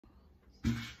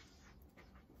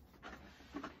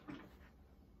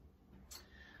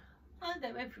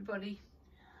Hello everybody.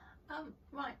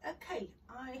 Right, okay,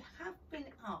 I have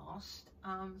been asked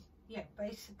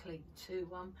basically to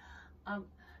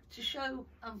show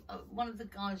one of the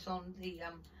guys on the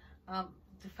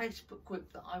Facebook group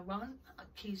that I run,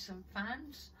 Keys and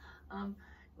Fans.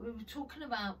 We were talking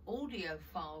about audio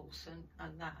files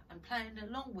and that, and playing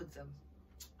along with them,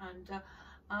 and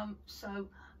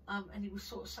and he was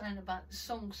sort of saying about the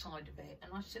song side of it,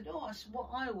 and I said, what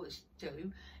I always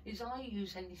do is I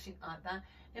use anything like that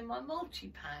in my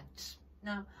multipads.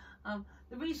 Now,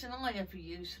 the reason I ever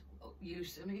use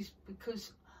them is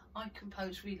because I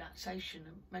compose relaxation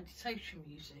and meditation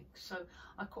music, so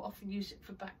I quite often use it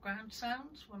for background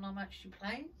sounds when I'm actually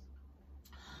playing.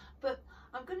 But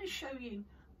I'm going to show you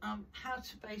how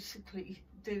to basically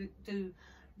do the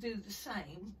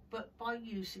same, but by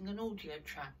using an audio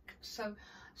track. So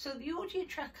the audio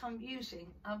track I'm using,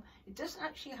 it doesn't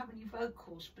actually have any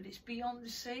vocals, but it's Beyond the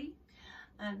Sea,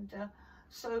 and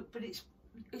but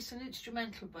it's an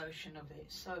instrumental version of it.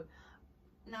 So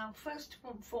now, first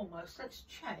and foremost, let's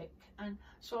check. And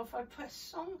so if I press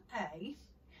song A,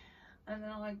 and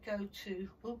then I go to,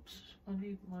 oops, I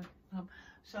need my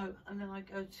and then I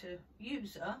go to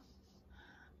user,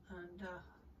 and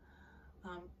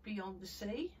Beyond the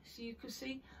Sea. So you can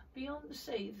see Beyond the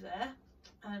Sea there,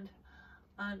 and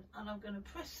I'm going to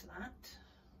press that.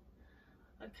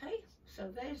 Okay,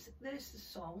 so there's the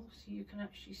song, so you can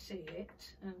actually see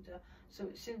it, and so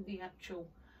it's in the actual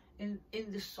in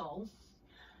the song.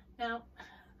 Now,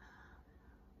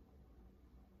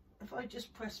 if I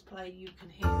just press play, you can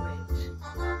hear it.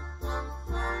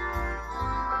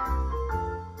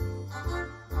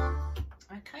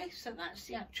 Okay, so that's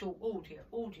the actual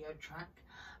audio track.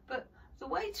 But the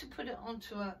way to put it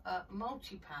onto a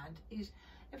multipad is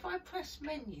if I press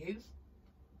menu,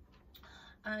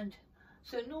 and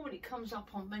so normally it comes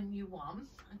up on menu 1.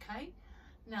 Okay,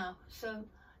 now so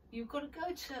you've got to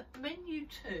go to menu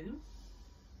 2,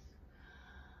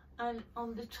 and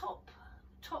on the top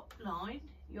line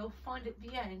you'll find at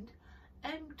the end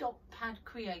m.pad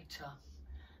creator.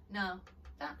 Now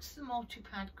that's the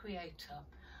multipad creator.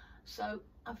 So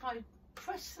if I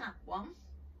press that one,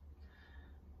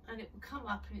 and it will come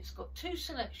up, and it's got two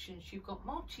selections. You've got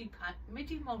multipad,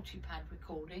 MIDI multipad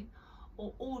recording,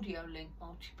 or audio link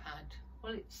multipad.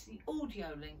 Well, it's the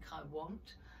audio link I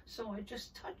want, so I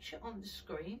just touch it on the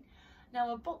screen.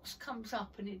 Now a box comes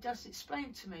up, and it does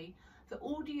explain to me that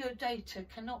audio data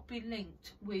cannot be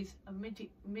linked with a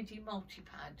MIDI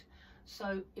multipad,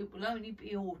 so it will only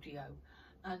be audio.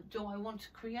 And do I want to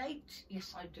create?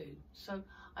 Yes, I do. So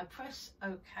I press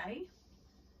OK,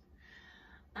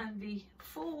 and the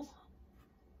 4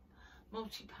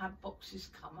 multipad boxes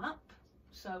come up.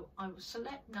 So I will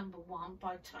select number 1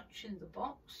 by touching the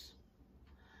box,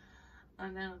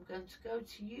 and then I'm going to go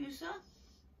to user,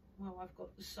 well, I've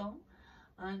got the song,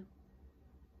 and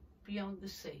Beyond the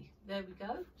Sea. There we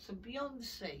go. So Beyond the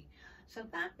Sea. So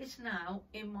that is now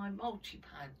in my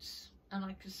multipads, and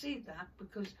I can see that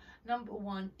because number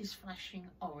 1 is flashing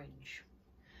orange.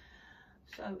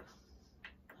 So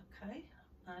okay,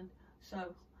 and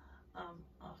so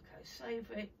okay, save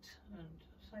it, and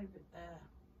save it there,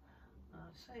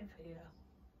 save here,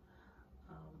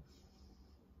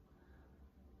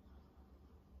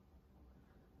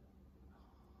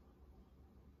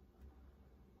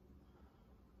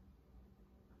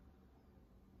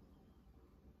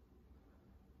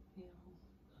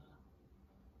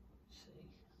 see,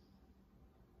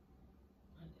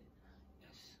 and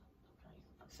yes, okay,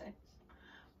 that's it.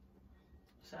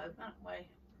 So that way,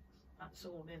 that's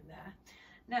all in there.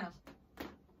 Now,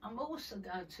 I'm also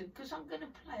going to, because I'm going to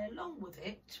play along with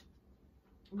it,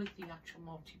 with the actual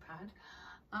multipad.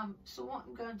 So what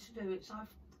I'm going to do is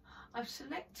I've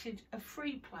selected a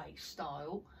free play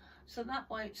style, so that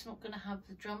way it's not going to have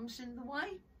the drums in the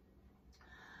way.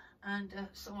 And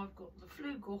so I've got the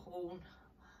flugelhorn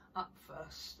up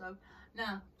first. So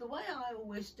now the way I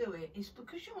always do it is,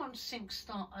 because you're on sync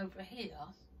start over here,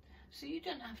 so you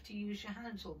don't have to use your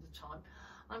hands all the time,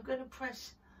 I'm going to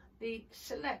press the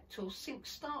select or sync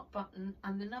start button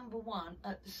and the number 1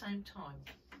 at the same time.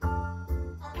 And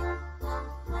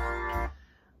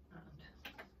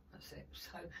that's it.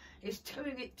 So it's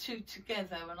doing it 2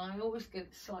 together, and I always get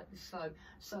it slightly slow.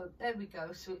 So there we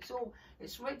go. So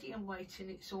it's ready and waiting.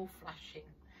 It's all flashing.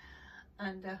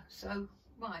 And so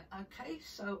right, okay.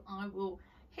 So I will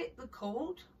hit the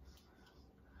chord.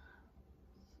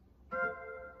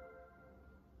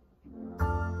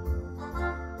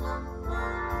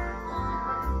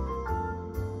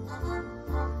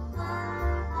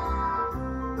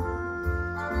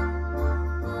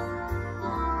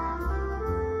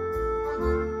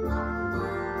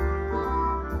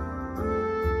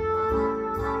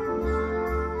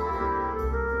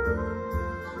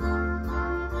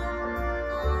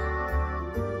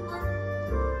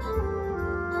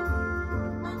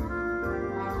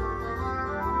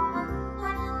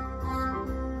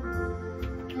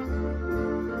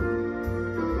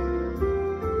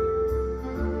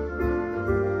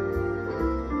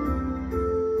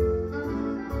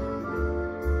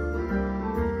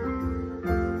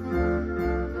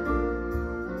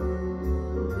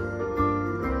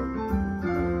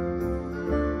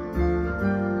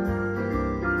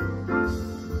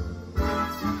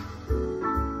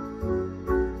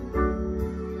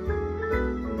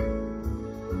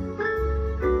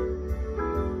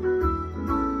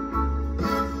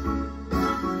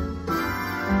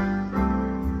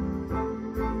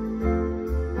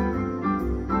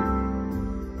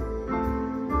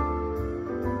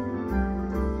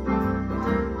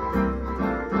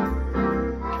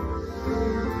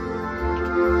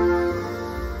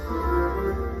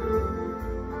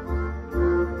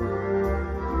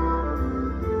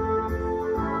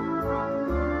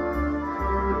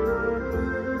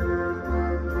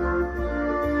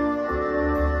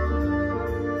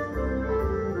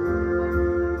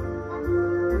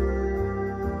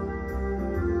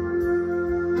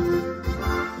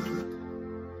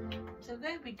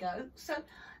 so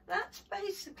that's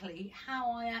basically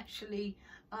how I actually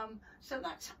so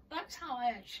that's how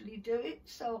I actually do it,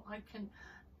 so I can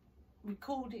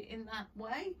record it in that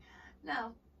way.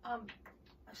 Now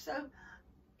so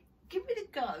give it a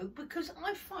go, because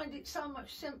I find it so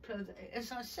much simpler,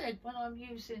 as I said, when I'm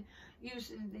using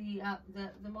the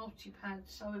Multipad.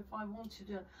 So if I wanted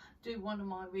to do one of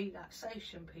my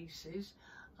relaxation pieces,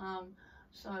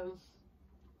 so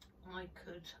I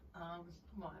could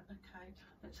right, okay,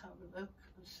 let's have a look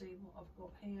and see what I've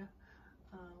got here.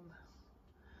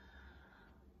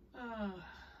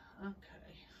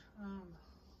 Okay,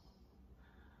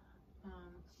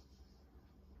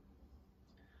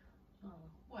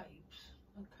 waves.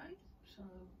 Okay, so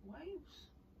waves.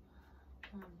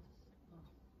 Oh,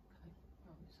 okay.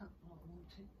 Oh, is that what I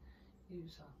wanted?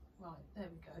 User. Right, there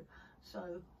we go.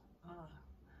 So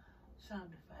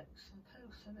sound effects. Okay,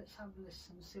 so let's have a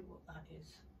listen and see what that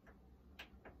is.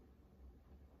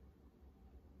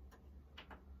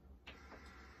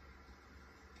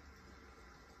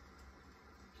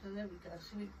 So there we go.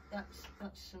 So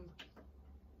that's some.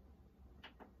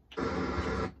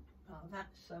 Oh,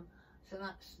 that's so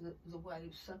that's the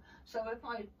waves. So if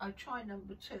I try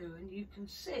number 2, and you can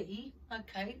see.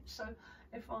 Okay, so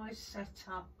if I set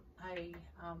up a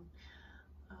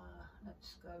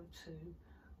let's go to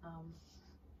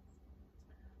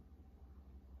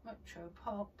retro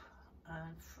pop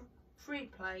and free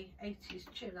play 80s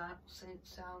chill out synth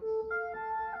sound.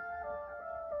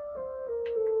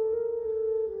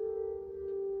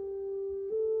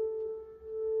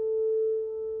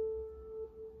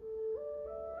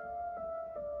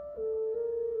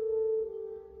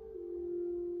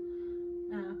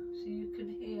 Now, so you can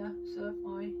hear. So if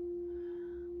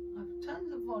I've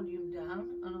turned the volume down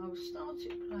and I've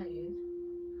started playing.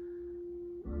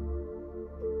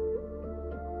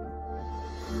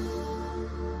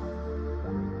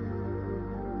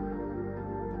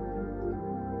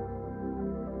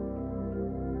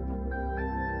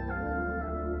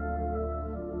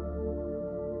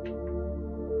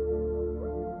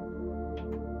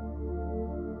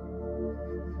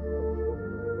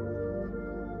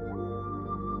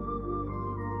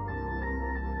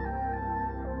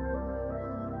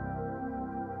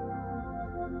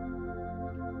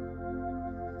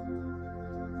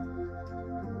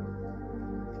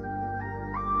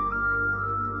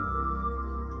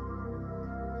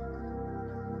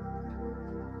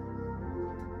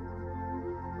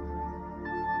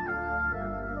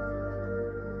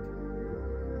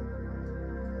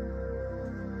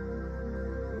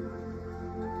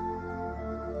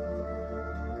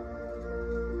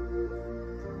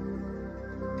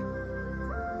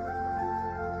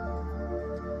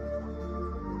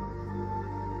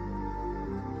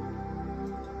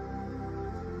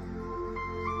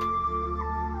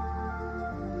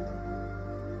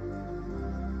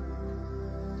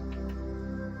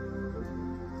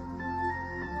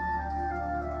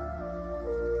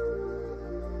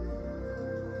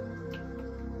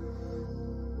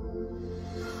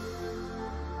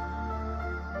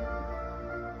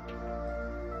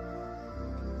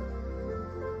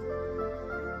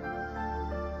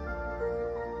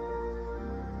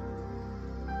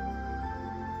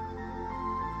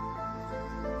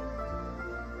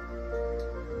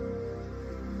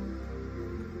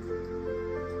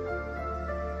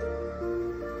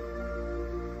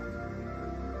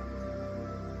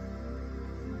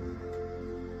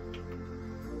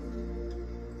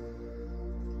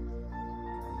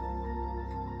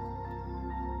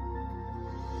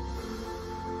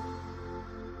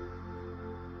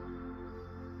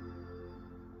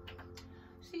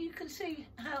 So you can see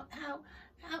how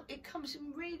it comes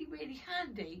in really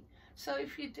handy. So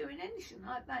if you're doing anything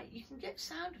like that, you can get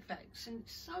sound effects, and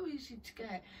it's so easy to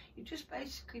get. You just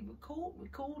basically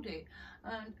record it,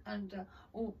 and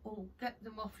or get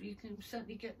them off. You can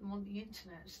certainly get them on the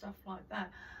internet and stuff like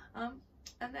that, and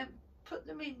then put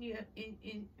them in your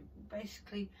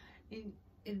basically in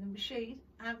the machine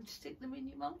and stick them in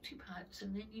your multipads,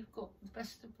 and then you've got the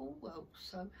best of all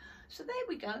worlds. So there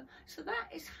we go. So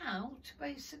that is how to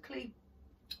basically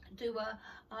do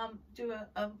an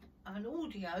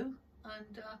audio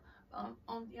and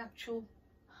on the actual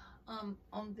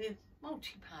on the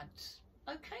multipads.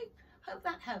 Okay, hope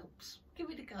that helps. Give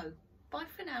it a go. Bye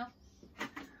for now.